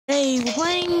Today we're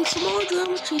playing some more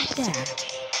Geometry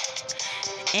Dash.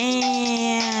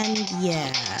 And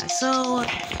yeah, so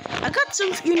I got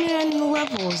some few new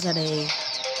levels that I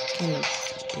kind of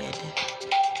did.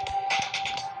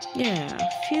 Yeah, a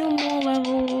few more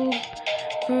levels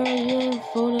for the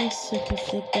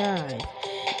photosynthetic dive.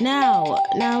 Now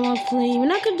hopefully we're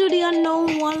not gonna do the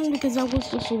unknown one because that was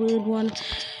just a weird one.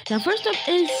 Now first up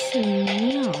is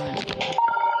Neon.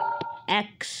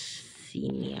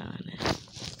 Neon.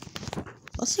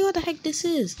 Let's see what the heck this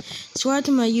is. Subscribe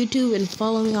to my YouTube and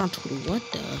follow me on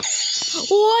Twitter.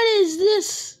 What is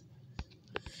this?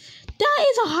 That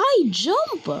is a high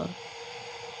jumper.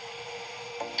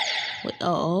 What?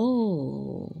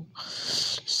 Oh.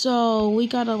 So we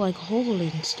gotta like hold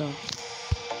and stuff.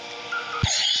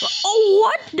 Oh,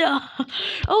 what the?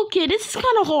 Okay, this is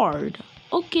kind of hard.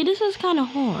 Okay, this is kind of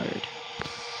hard.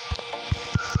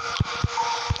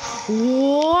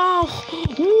 Wow.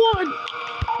 What?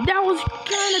 That was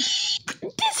kind of...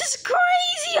 This is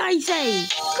crazy, I say.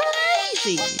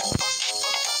 Crazy.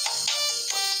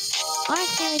 Why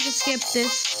can't I just skip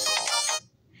this?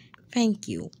 Thank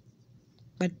you.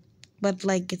 But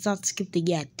like, it's not skipped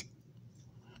yet.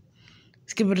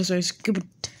 Skip it, sorry, skip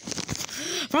it.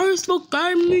 First book,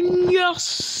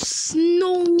 yes,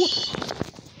 no.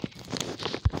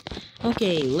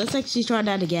 Okay, let's actually try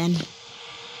that again.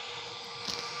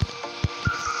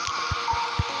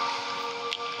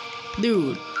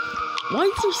 Dude, why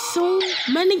is there so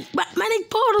many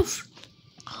portals?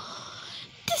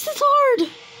 This is hard.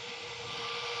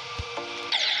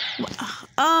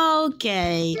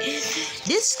 Okay,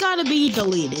 this gotta be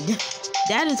deleted.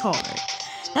 That is hard.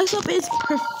 Next up is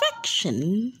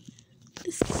perfection.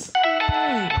 This is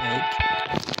like,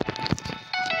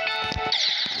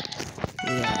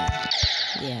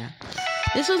 yeah.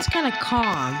 This one's kind of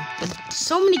calm, but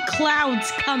so many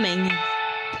clouds coming.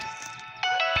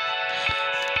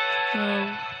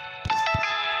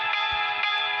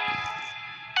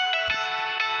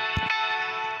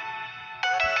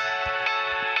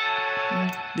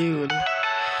 Dude,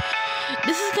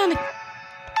 this is kind of...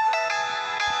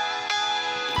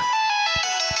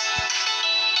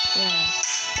 Yeah.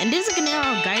 And there's like an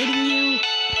arrow guiding you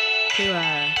to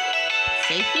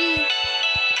safety.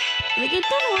 Like, I don't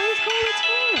know why it's called, it's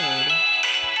hard.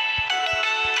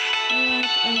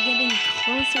 Like, I'm getting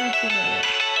closer to the...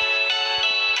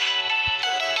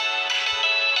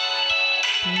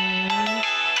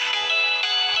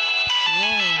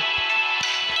 Whoa.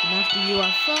 I'm off the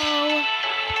UFO.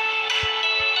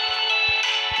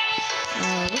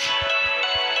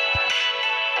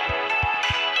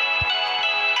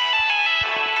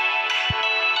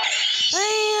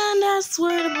 And that's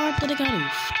where the part that I got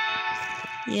oofed.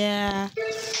 Yeah,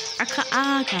 I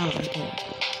kind of like it.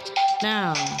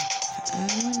 Now, I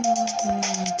don't know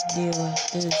what to do with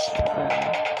this.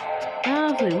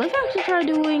 Honestly, let's actually try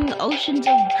doing Oceans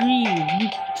of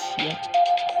Dreams.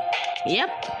 Yep.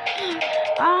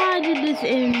 I did this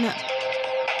in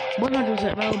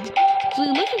 100% mode. So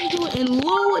let's just do it in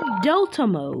low delta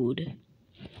mode.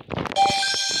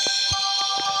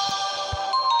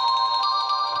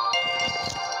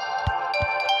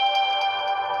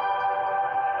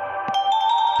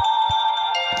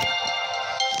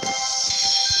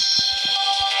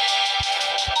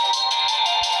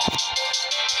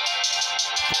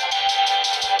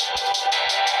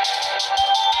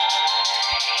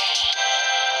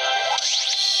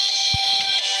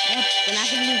 Yep, we're not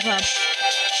gonna give up.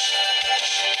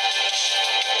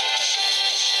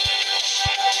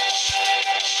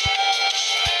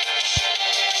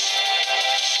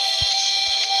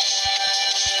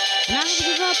 Not gonna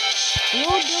give up.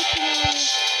 Low delta mode.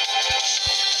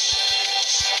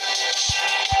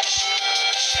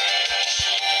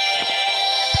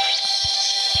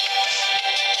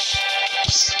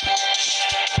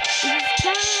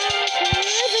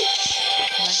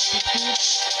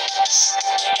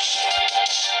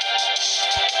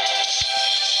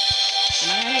 I'm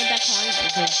not gonna get that card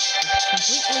because it's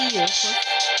completely useless.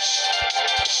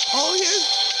 Oh,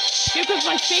 here comes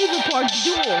my favorite part,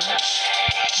 duel.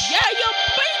 Yeah, yo,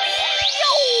 baby,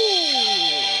 yo!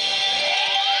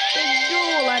 The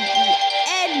duel at the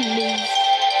end is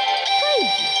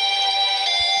crazy.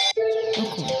 No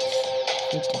coins.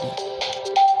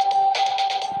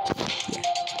 Yeah.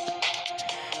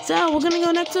 So we're gonna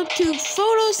go next up to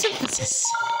photosynthesis.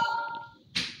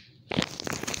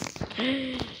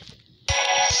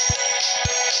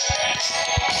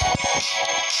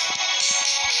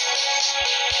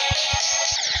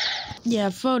 Yeah,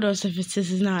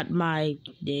 photosynthesis is not my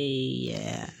day.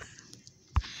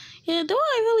 Yeah, do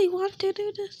I really want to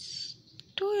do this?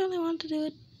 Do I really want to do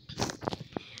it?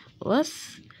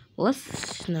 Let's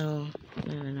No.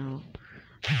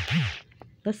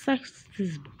 Let's sex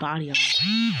his body on.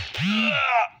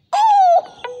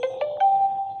 Oh!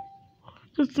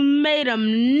 Just made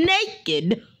him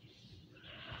naked.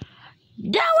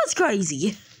 That was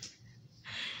crazy.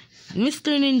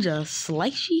 Mr. Ninja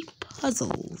Slicey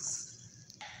Puzzles.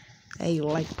 I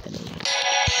like the name.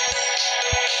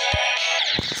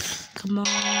 Come on.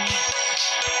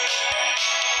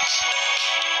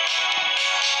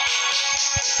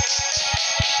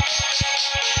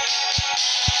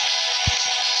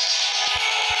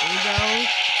 There we go.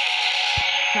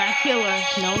 Crack killer.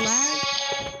 No lag.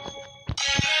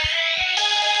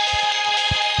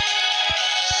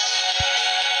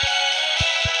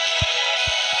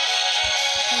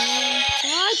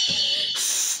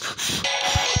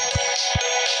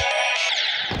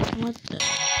 What the?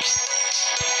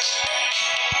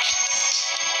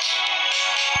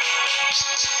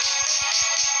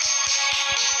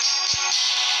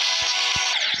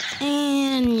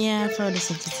 And yeah,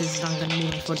 photosynthesis is not gonna be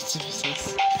my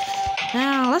photosynthesis.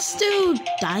 Now let's do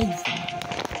diving.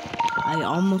 I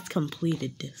almost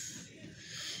completed this.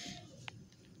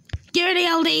 Get ready,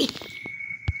 LD!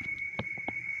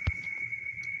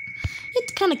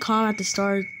 It's kind of calm at the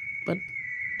start, but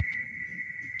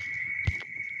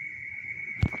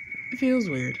it feels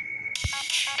weird.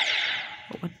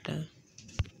 What the?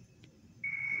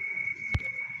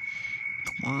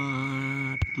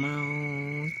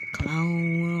 Come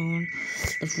on.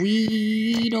 If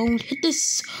we don't hit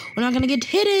this, we're not gonna get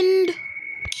hidden.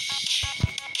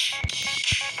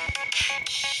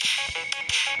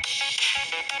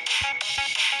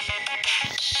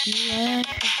 Yeah.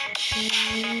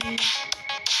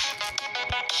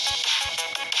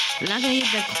 We're not gonna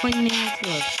get the coin name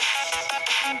look.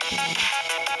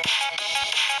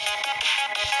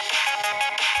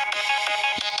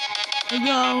 There we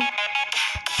go.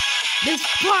 This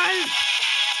part.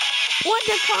 What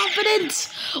the confidence?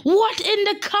 What in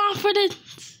the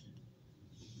confidence?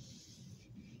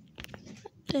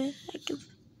 What the heck is...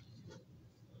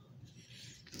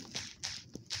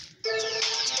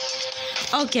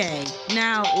 Okay,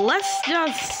 now let's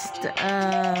just,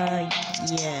 yeah.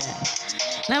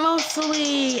 Now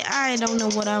mostly, I don't know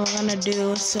what I'm gonna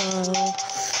do, so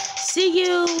see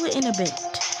you in a bit.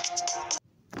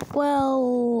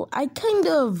 Well, I kind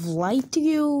of lied to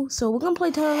you, so we're gonna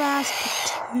play Tunnel Mask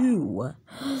 2.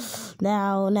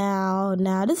 Now,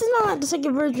 this is not like the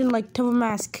second version, like Tunnel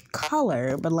Mask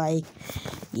Color, but like,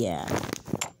 yeah.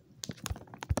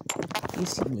 You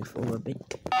see me for a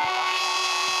bit.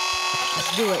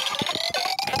 Let's do it.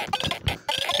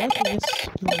 After this,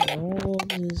 all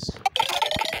is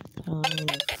kind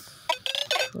of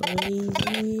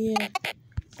crazy.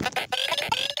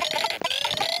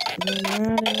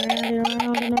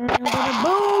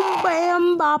 Boom,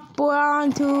 bam, bop, we're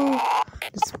on to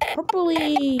this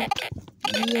purpley,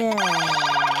 yeah.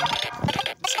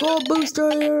 Skull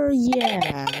booster,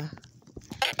 yeah.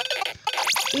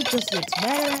 It just gets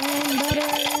better and better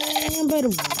and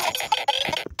better.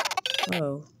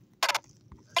 Oh,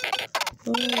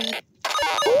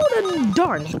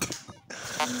 darn it.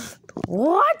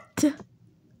 What? Do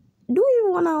you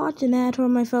want to watch an ad for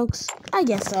my folks? I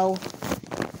guess so.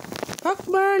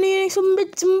 Rockburn eating some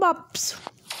bits and bops.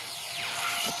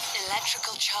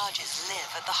 Electrical charges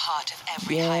live at the heart of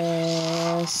every hybrid.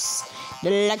 Yes. The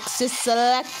Lexus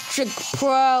Electric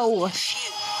Pro.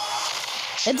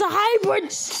 It's a hybrid.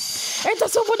 It's a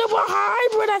super duper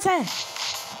hybrid, I said.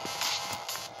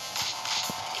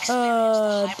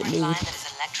 Experience the hybrid line that has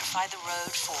electrified the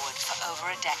road forward for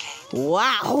over a decade.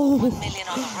 Wow. 1 million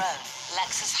on the road.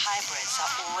 Lexus hybrids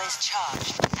are always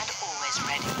charged and always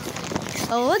ready.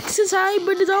 A Lexus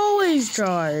hybrid is always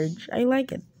charged. I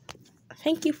like it.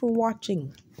 Thank you for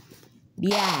watching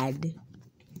the ad.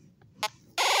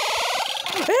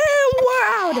 And we're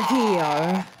out of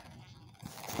here.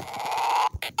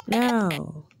 Now,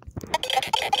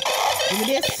 give me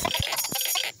this.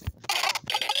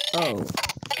 Oh,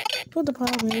 what the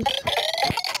problem is?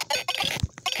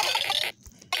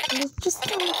 It's just a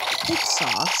big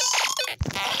sauce.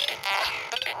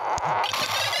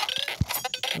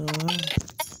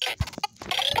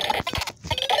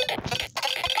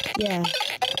 Yeah.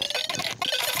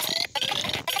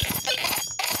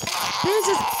 This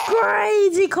is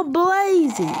crazy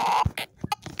kablazy.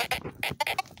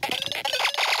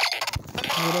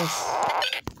 Look at this.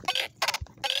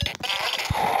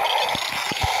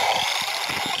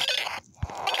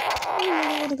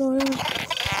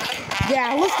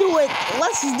 Yeah, let's do it.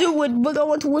 Let's do it. We're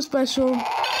going to a special.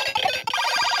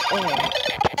 Oh.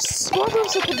 Smart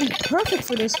Room's supposed to be perfect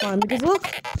for this one because look.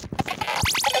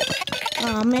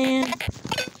 Oh man.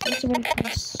 Right.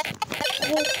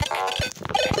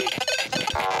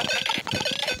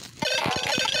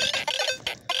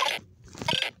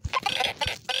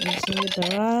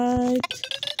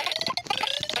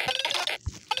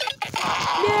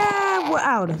 Yeah, we're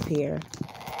out of here.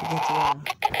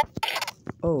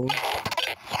 Oh.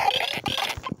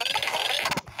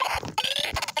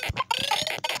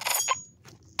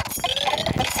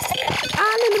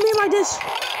 I didn't mean like this.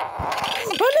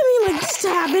 I didn't mean like this to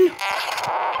happen.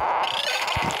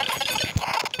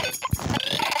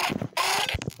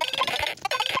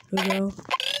 Here we go.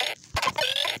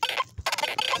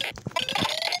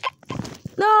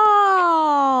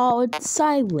 No, it's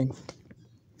silent.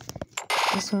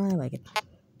 That's why I like it.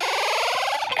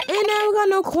 And now we got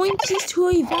no coins to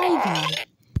revive.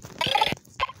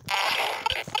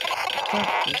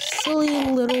 Silly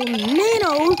little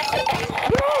minnows.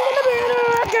 We're gonna be on a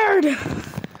record.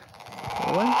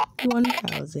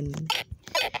 1,000.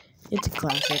 It's a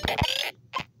classic.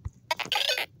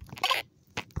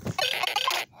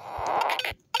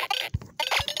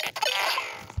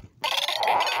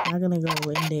 Not gonna go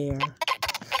in there.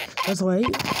 That's right.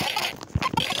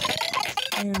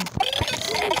 Yeah.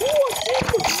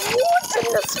 What's in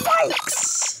the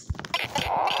spikes?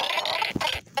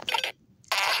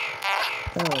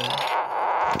 Oh.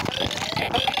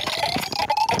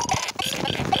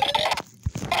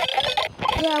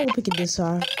 Yeah, we'll pick a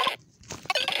Dissar.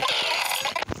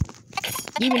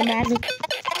 Even a magic.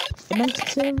 A magic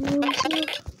server.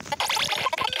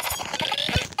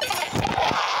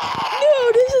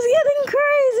 This is getting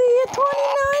crazy at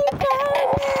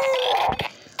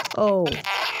 29,000. Oh.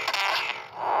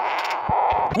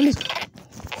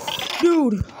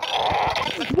 Dude,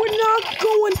 we're not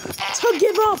going to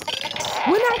give up.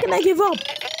 We're not gonna give up.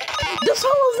 The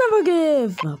souls never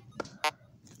give up.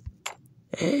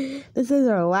 This is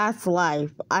our last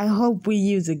life. I hope we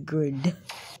use it good.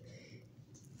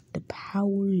 The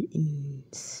power in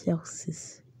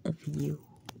Celsius of you.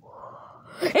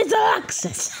 It's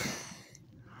Alexis.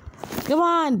 Come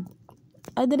on.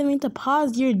 I didn't mean to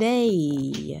pause your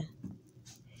day.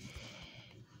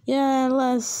 Yeah,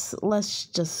 let's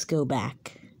just go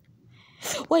back.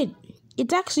 Wait,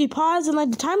 it's actually paused and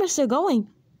like the timer's still going.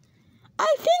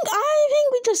 I think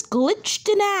we just glitched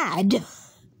an ad.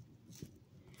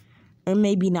 Or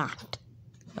maybe not.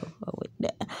 Oh wait.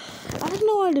 I don't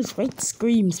know why there's red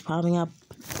screams popping up.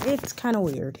 It's kind of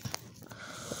weird.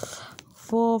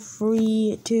 4,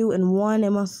 3, 2, and 1. It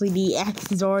must be the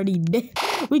X is already dead.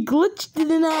 We glitched in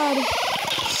an ad.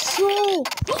 So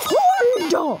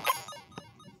hard.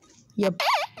 Yep,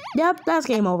 that's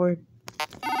game over.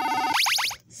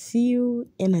 See you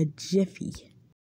in a jiffy.